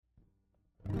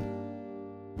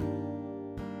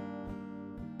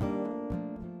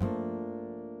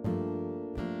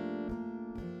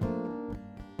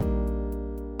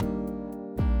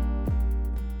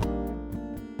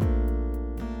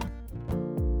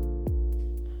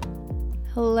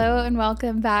Hello and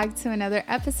welcome back to another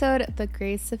episode of the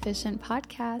Grace Sufficient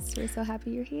Podcast. We're so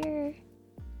happy you're here.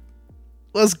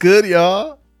 What's good,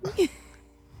 y'all?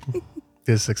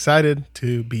 Just excited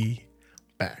to be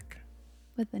back.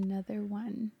 With another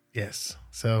one. Yes.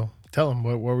 So tell them,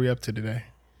 what were we up to today?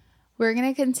 We're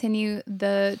going to continue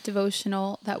the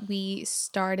devotional that we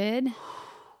started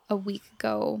a week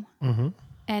ago. Mm-hmm.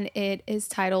 And it is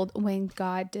titled When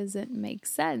God Doesn't Make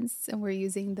Sense. And we're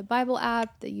using the Bible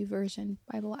app, the YouVersion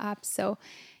Bible app. So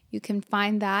you can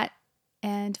find that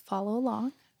and follow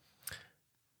along.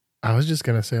 I was just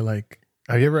going to say,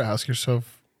 have you ever asked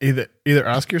yourself, either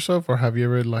ask yourself or have you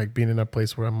ever been in a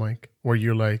place where where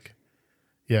you're like,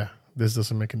 yeah, this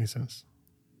doesn't make any sense?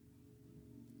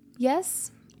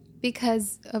 Yes,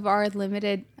 because of our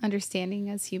limited understanding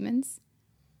as humans.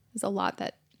 There's a lot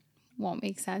that won't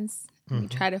make sense. We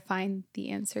try to find the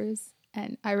answers.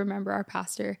 And I remember our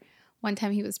pastor, one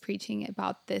time he was preaching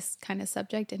about this kind of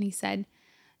subject and he said,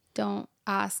 don't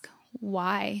ask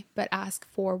why, but ask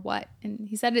for what. And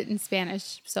he said it in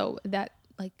Spanish. So that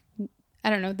I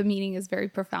don't know, the meaning is very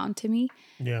profound to me.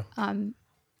 Yeah. And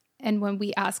when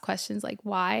we ask questions like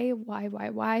why,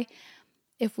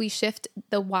 if we shift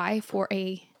the why for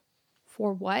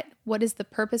what is the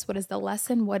purpose? What is the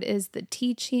lesson? What is the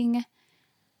teaching?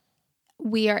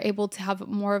 We are able to have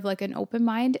more of an open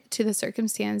mind to the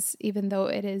circumstance, even though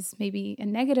it is maybe a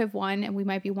negative one. And we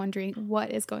might be wondering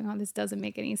what is going on. This doesn't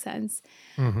make any sense.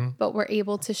 Mm-hmm. But we're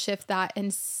able to shift that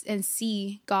and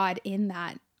see God in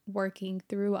that working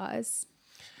through us.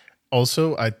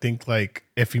 Also, I think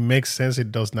if it makes sense,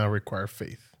 it does not require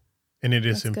faith. And it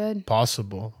is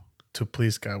impossible to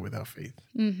please God without faith.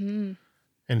 Mm-hmm.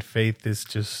 And faith is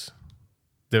just,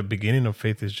 the beginning of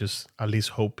faith is just at least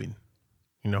hoping.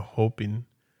 Hoping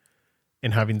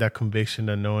and having that conviction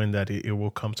and knowing that it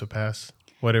will come to pass.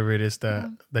 Whatever it is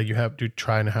that you have to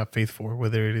try and have faith for,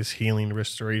 whether it is healing,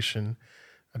 restoration,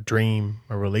 a dream,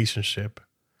 a relationship.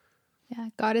 Yeah,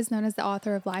 God is known as the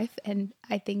author of life. And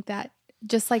I think that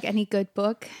just like any good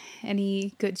book,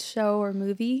 any good show or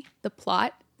movie, the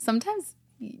plot, sometimes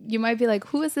you might be like,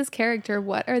 who is this character?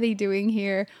 What are they doing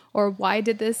here? Or why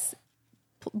is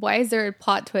there a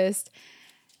plot twist?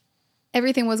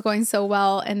 Everything was going so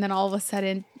well, and then all of a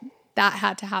sudden that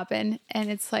had to happen. And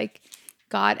it's like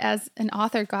God as an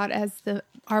author, God as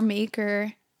our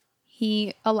maker,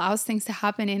 he allows things to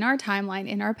happen in our timeline,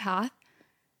 in our path,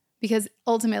 because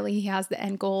ultimately he has the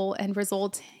end goal and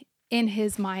result in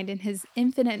his mind. In his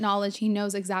infinite knowledge, he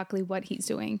knows exactly what he's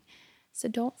doing. So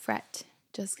don't fret.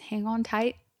 Just hang on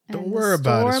tight. And don't worry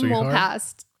about it, sweetheart.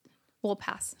 Will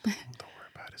pass. Don't worry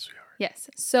about it, sweetheart. Yes.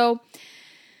 So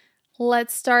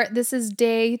let's start. This is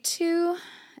day 2,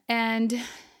 and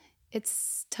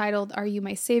it's titled, Are You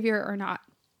My Savior or Not?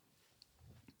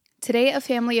 Today, a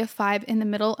family of 5 in the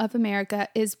middle of America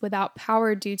is without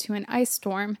power due to an ice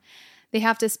storm. They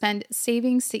have to spend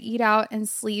savings to eat out and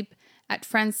sleep at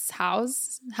friends'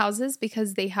 houses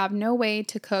because they have no way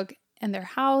to cook and their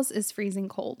house is freezing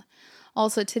cold.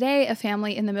 Also today, a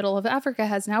family in the middle of Africa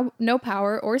has now no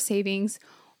power or savings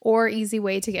or easy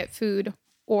way to get food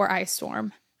or ice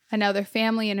storm. Another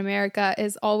family in America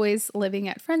is always living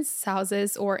at friends'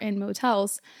 houses or in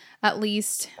motels, at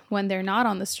least when they're not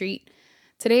on the street.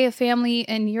 Today, a family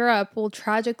in Europe will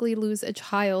tragically lose a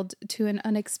child to an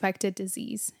unexpected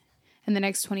disease. In the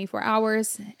next 24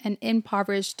 hours, in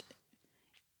impoverished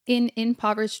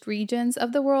regions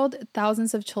of the world,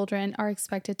 thousands of children are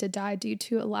expected to die due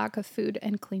to a lack of food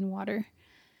and clean water.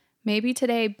 Maybe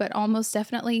today, but almost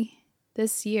definitely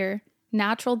this year,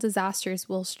 natural disasters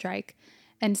will strike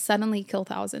and suddenly kill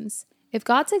thousands. If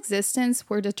God's existence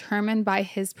were determined by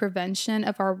his prevention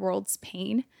of our world's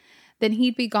pain, then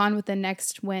he'd be gone with the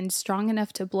next wind strong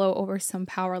enough to blow over some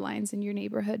power lines in your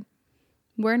neighborhood.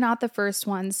 We're not the first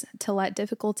ones to let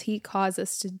difficulty cause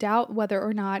us to doubt whether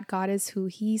or not God is who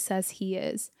he says he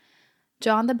is.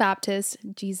 John the Baptist,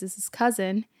 Jesus'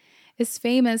 cousin, is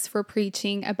famous for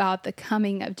preaching about the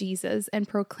coming of Jesus and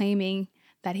proclaiming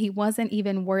that he wasn't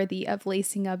even worthy of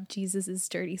lacing up Jesus'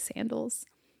 dirty sandals.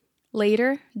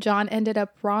 Later, John ended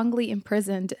up wrongly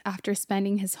imprisoned after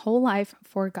spending his whole life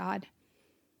for God.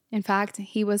 In fact,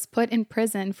 he was put in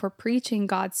prison for preaching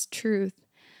God's truth.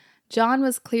 John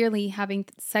was clearly having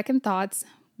second thoughts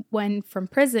when from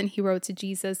prison he wrote to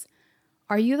Jesus,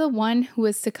 "Are you the one who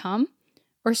is to come,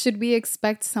 or should we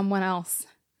expect someone else?"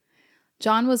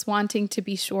 John was wanting to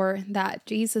be sure that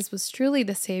Jesus was truly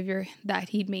the Savior that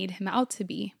he'd made him out to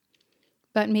be.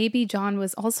 But maybe John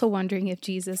was also wondering if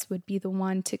Jesus would be the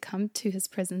one to come to his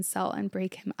prison cell and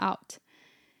break him out.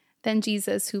 Then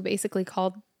Jesus, who basically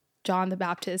called John the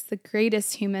Baptist the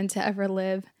greatest human to ever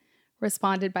live,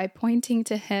 responded by pointing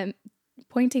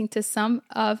pointing to some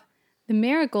of the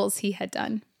miracles he had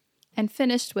done, and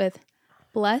finished with,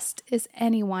 "Blessed is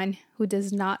anyone who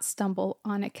does not stumble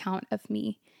on account of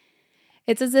me."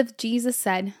 It's as if Jesus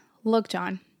said, "Look,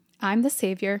 John, I'm the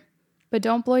Savior, but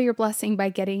don't blow your blessing by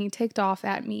getting ticked off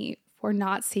at me for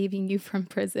not saving you from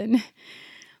prison."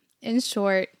 In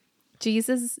short,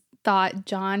 Jesus thought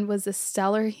John was a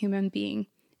stellar human being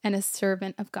and a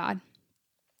servant of God.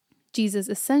 Jesus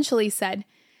essentially said,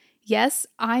 "Yes,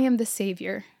 I am the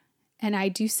Savior, and I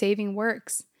do saving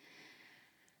works."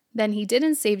 Then he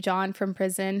didn't save John from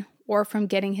prison or from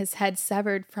getting his head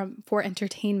severed for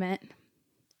entertainment.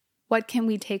 What can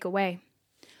we take away?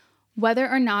 Whether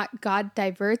or not God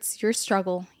diverts your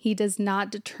struggle, he does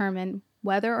not determine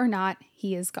whether or not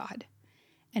he is God.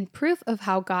 And proof of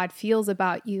how God feels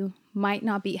about you might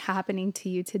not be happening to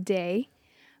you today,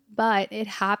 but it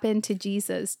happened to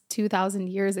Jesus 2,000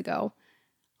 years ago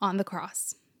on the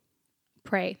cross.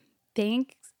 Pray.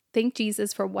 Thank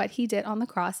Jesus for what he did on the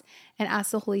cross, and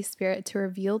ask the Holy Spirit to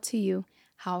reveal to you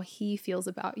how he feels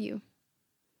about you.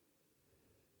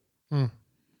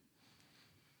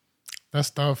 That's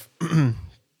tough. I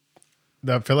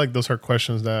feel like those are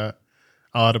questions that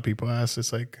a lot of people ask.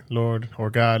 It's like, Lord or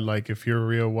God, like, if you're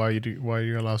real, why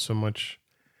you allow so much,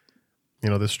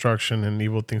 destruction and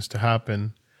evil things to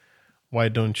happen? Why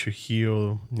don't you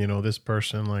heal, this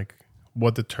person? Like,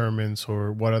 what determines,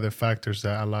 or what are the factors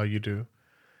that allow you to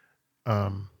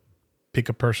pick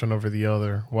a person over the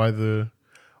other? Why do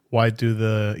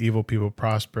the evil people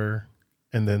prosper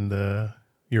and then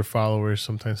your followers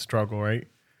sometimes struggle, right?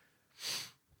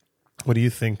 What do you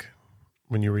think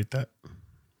when you read that?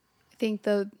 I think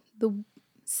the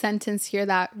sentence here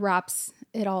that wraps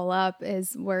it all up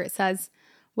is where it says,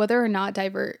 whether or not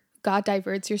God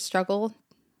diverts your struggle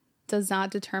does not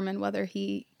determine whether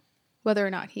or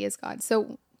not he is God.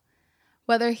 So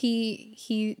whether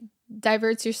he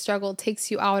diverts your struggle,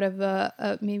 takes you out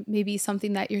of maybe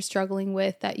something that you're struggling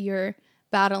with, that you're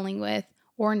battling with,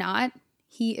 or not,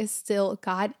 he is still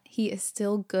God. He is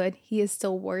still good. He is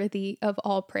still worthy of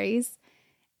all praise.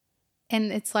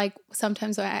 And it's like,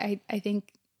 sometimes I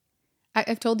think,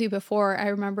 I've told you before, I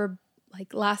remember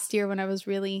like last year when I was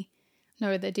the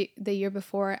year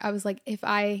before, I was like, if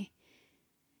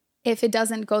it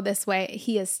doesn't go this way,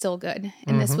 he is still good.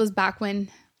 And this was back when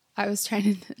I was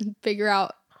trying to figure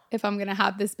out if I'm going to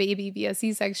have this baby via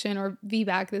C-section or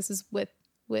VBAC. This is with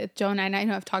Jonah. And I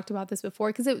know I've talked about this before,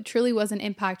 because it truly was an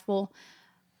impactful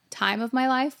time of my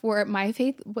life where my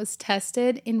faith was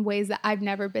tested in ways that I've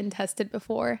never been tested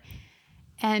before.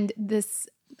 And this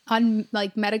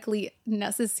medically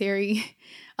unnecessary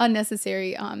is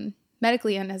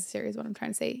what I'm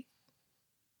trying to say.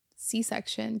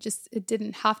 C-section, just, it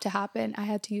didn't have to happen. I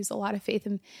had to use a lot of faith,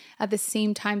 and at the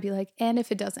same time be like, and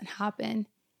if it doesn't happen,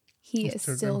 he is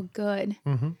still good.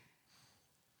 Mm-hmm.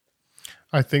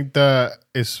 I think that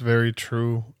is very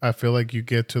true. I feel like you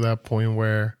get to that point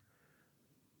where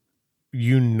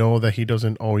you know that he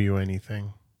doesn't owe you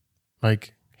anything.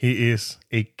 Like, he is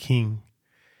a king.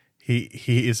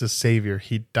 He is a savior.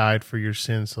 He died for your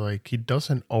sins. So, like, he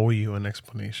doesn't owe you an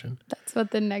explanation. That's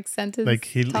what the next sentence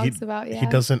talks about. Yeah. He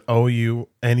doesn't owe you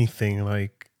anything.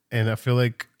 Like, and I feel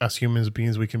like as human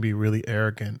beings, we can be really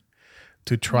arrogant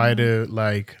to try to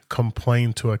like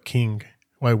complain to a king.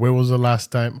 Like, when was the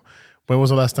last time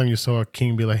you saw a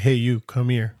king be like, "Hey, you come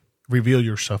here, reveal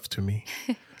yourself to me"?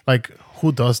 Like,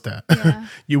 who does that? Yeah.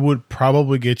 You would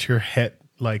probably get your head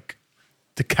like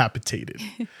decapitated.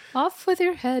 Off with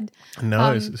your head.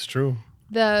 No, it's true.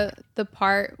 The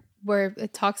part where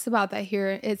it talks about that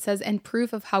here, it says, and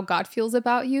proof of how God feels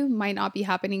about you might not be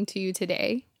happening to you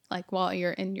today, like while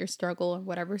you're in your struggle or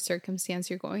whatever circumstance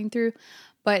you're going through,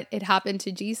 but it happened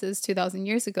to Jesus 2,000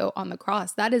 years ago on the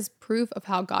cross. That is proof of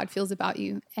how God feels about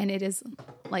you. And it is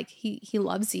like he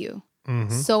loves you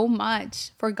so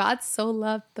much. For God so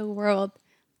loved the world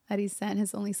that he sent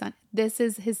his only son. This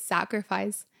is his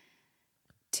sacrifice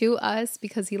to us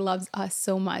because he loves us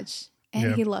so much.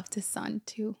 And he loved his son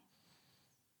too.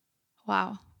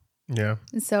 Wow. Yeah.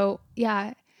 And so,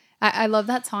 yeah, I love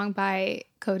that song by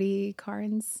Cody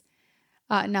Carnes,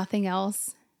 Nothing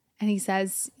Else. And he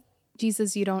says,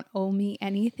 Jesus, you don't owe me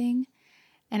anything.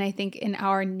 And I think in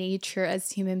our nature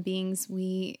as human beings,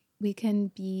 we can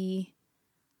be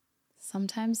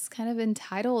sometimes kind of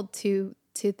entitled to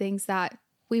things that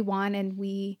we want and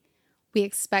we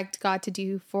expect God to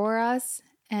do for us.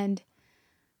 And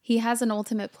he has an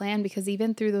ultimate plan, because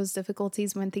even through those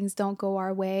difficulties, when things don't go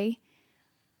our way,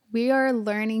 we are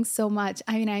learning so much.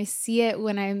 I mean, I see it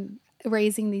when I'm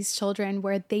raising these children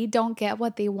where they don't get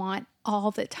what they want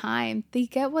all the time. They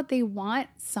get what they want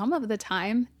some of the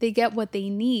time. They get what they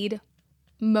need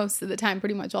most of the time,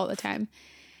 pretty much all the time.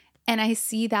 And I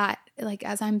see that like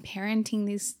as I'm parenting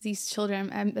these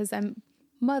children, as I'm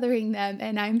mothering them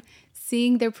and I'm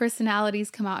seeing their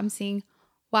personalities come out, I'm seeing,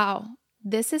 wow,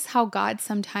 this is how God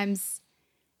sometimes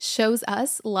shows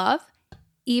us love,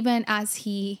 even as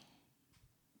he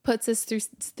puts us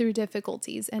through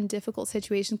difficulties and difficult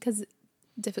situations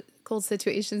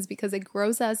because it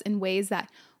grows us in ways that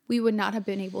we would not have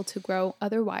been able to grow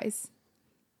otherwise.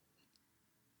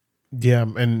 Yeah,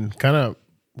 and kind of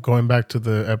going back to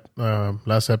the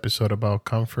last episode about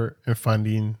comfort and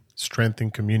finding strength in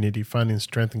community, finding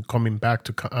strength and coming back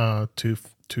to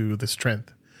the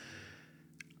strength.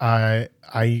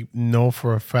 I know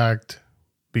for a fact,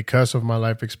 because of my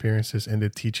life experiences and the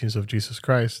teachings of Jesus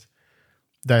Christ,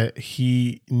 that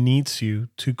he needs you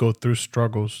to go through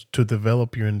struggles to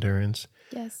develop your endurance,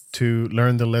 yes, to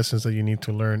learn the lessons that you need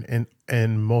to learn,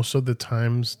 and most of the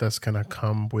times that's gonna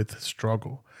come with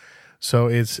struggle. So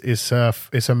it's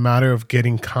a matter of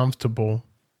getting comfortable.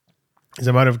 It's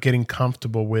a matter of getting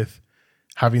comfortable with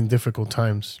having difficult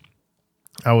times.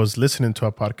 I was listening to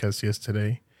a podcast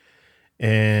yesterday,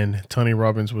 and Tony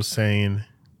Robbins was saying,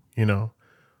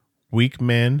 weak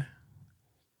men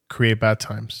create bad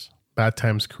times. Bad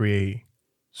times create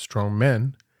strong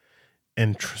men,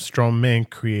 and strong men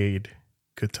create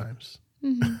good times.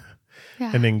 mm-hmm.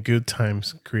 Yeah. And then good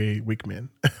times create weak men.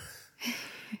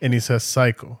 And it's a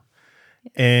cycle.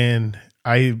 And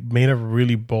I made a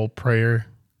really bold prayer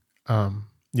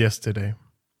yesterday,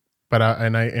 but I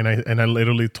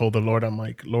literally told the Lord, I'm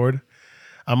like, Lord,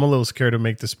 I'm a little scared to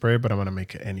make this prayer, but I'm gonna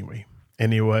make it anyway.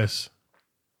 And it was,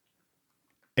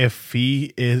 if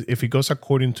he goes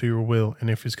according to your will, and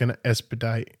if he's gonna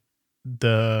expedite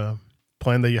the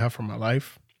plan that you have for my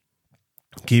life,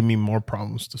 give me more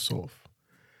problems to solve.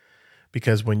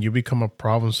 Because when you become a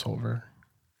problem solver,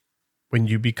 when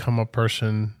you become a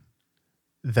person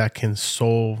that can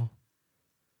solve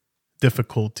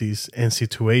difficulties and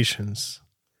situations,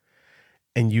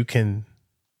 and you can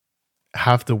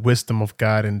have the wisdom of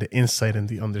God and the insight and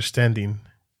the understanding,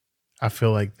 I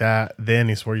feel like that then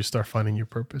is where you start finding your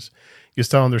purpose. You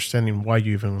start understanding why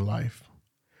you're even alive.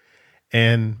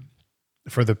 And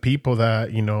for the people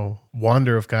that,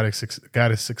 wonder of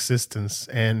God's existence,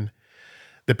 and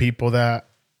the people that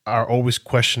are always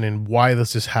questioning, why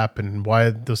does this happen?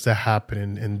 Why does that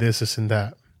happen? And this and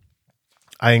that.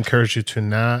 I encourage you to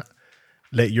not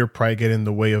let your pride get in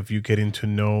the way of you getting to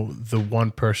know the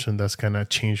one person that's going to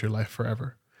change your life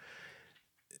forever.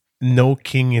 No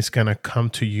king is going to come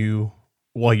to you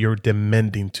while you're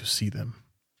demanding to see them.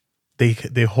 They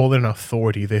hold an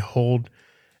authority. They hold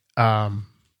a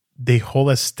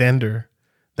standard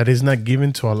that is not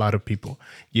given to a lot of people.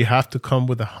 You have to come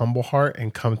with a humble heart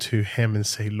and come to him and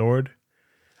say, Lord,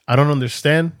 I don't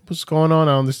understand what's going on.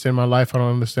 I don't understand my life. I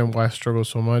don't understand why I struggle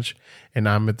so much. And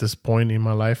I'm at this point in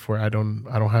my life where I don't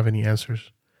have any answers,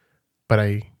 but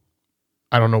I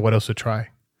don't know what else to try.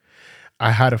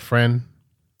 I had a friend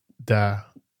that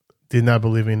did not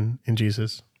believe in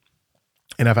Jesus.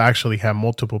 And I've actually had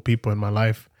multiple people in my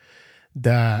life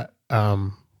that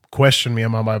questioned me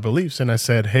about my beliefs. And I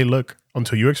said, hey, look,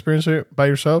 until you experience it by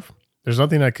yourself, there's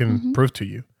nothing I can prove to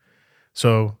you.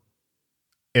 So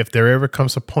if there ever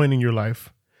comes a point in your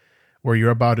life where you're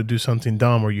about to do something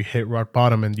dumb or you hit rock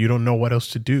bottom and you don't know what else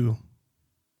to do,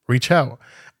 reach out.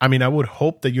 I mean, I would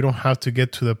hope that you don't have to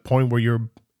get to the point where you're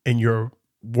in the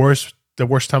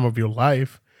worst time of your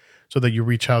life so that you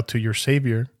reach out to your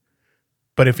Savior.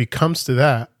 But if it comes to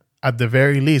that, at the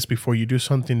very least, before you do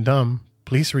something dumb,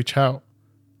 please reach out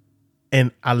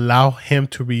and allow him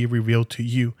to be revealed to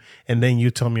you. And then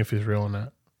you tell me if it's real or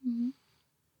not. Mm-hmm.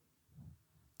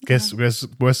 Guess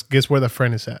where the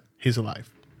friend is at? He's alive.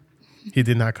 He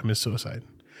did not commit suicide.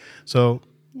 So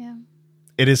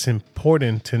It is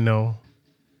important to know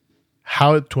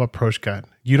how to approach God.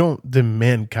 You don't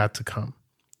demand God to come.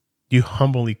 You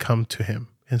humbly come to him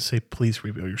and say, please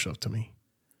reveal yourself to me.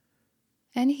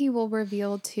 And he will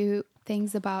reveal to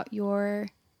things about your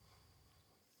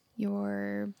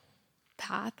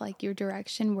path, like your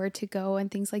direction, where to go and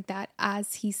things like that,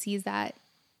 as he sees that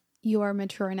you are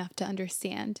mature enough to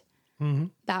understand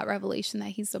that revelation that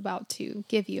he's about to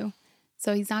give you.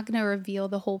 So he's not going to reveal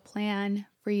the whole plan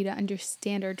for you to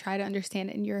understand or try to understand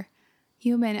it in your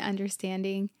human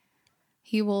understanding.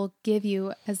 He will give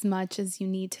you as much as you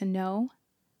need to know,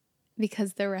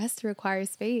 because the rest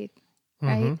requires faith,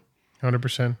 right?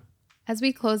 100%. As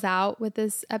we close out with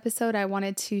this episode, I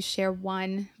wanted to share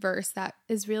one verse that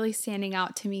is really standing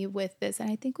out to me with this.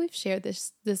 And I think we've shared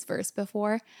this verse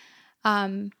before,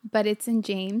 but it's in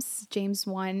James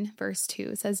 1, verse 2.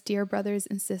 It says, "Dear brothers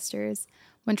and sisters,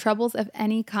 when troubles of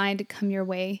any kind come your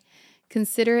way,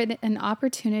 Consider it an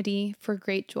opportunity for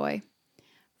great joy.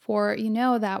 For you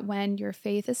know that when your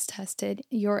faith is tested,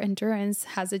 your endurance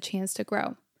has a chance to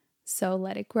grow. So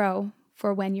let it grow.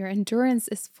 For when your endurance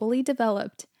is fully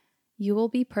developed, you will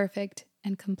be perfect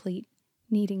and complete,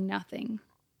 needing nothing.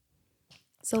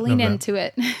 So lean into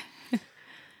it.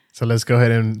 So let's go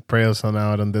ahead and pray us on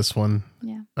out on this one.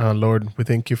 Yeah. Lord, we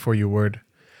thank you for your word.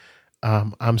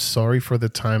 I'm sorry for the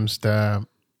times that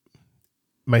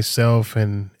myself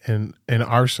and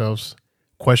ourselves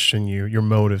question you, your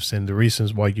motives and the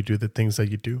reasons why you do the things that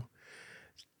you do.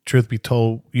 Truth be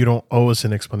told, you don't owe us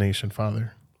an explanation,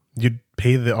 Father. You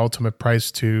pay the ultimate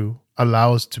price to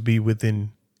allow us to be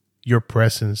within your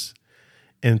presence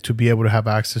and to be able to have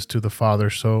access to the Father.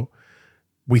 So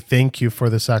we thank you for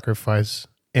the sacrifice,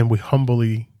 and we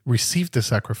humbly receive the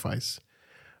sacrifice.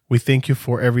 We thank you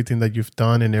for everything that you've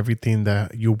done and everything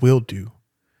that you will do.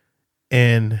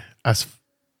 And as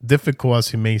difficult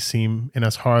as it may seem and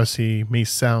as hard as it may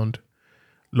sound,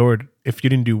 Lord, if you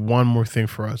didn't do one more thing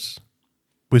for us,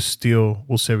 we still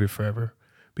will serve you forever,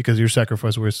 because your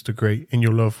sacrifice was too great and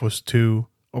your love was too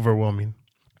overwhelming.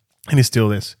 And it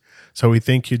still is. So we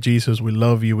thank you, Jesus. We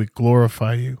love you. We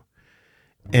glorify you.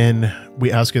 And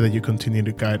we ask you that you continue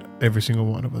to guide every single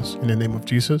one of us. In the name of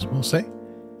Jesus, we'll say,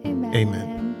 Amen.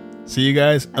 Amen. See you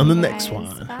guys on the next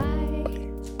one. Bye.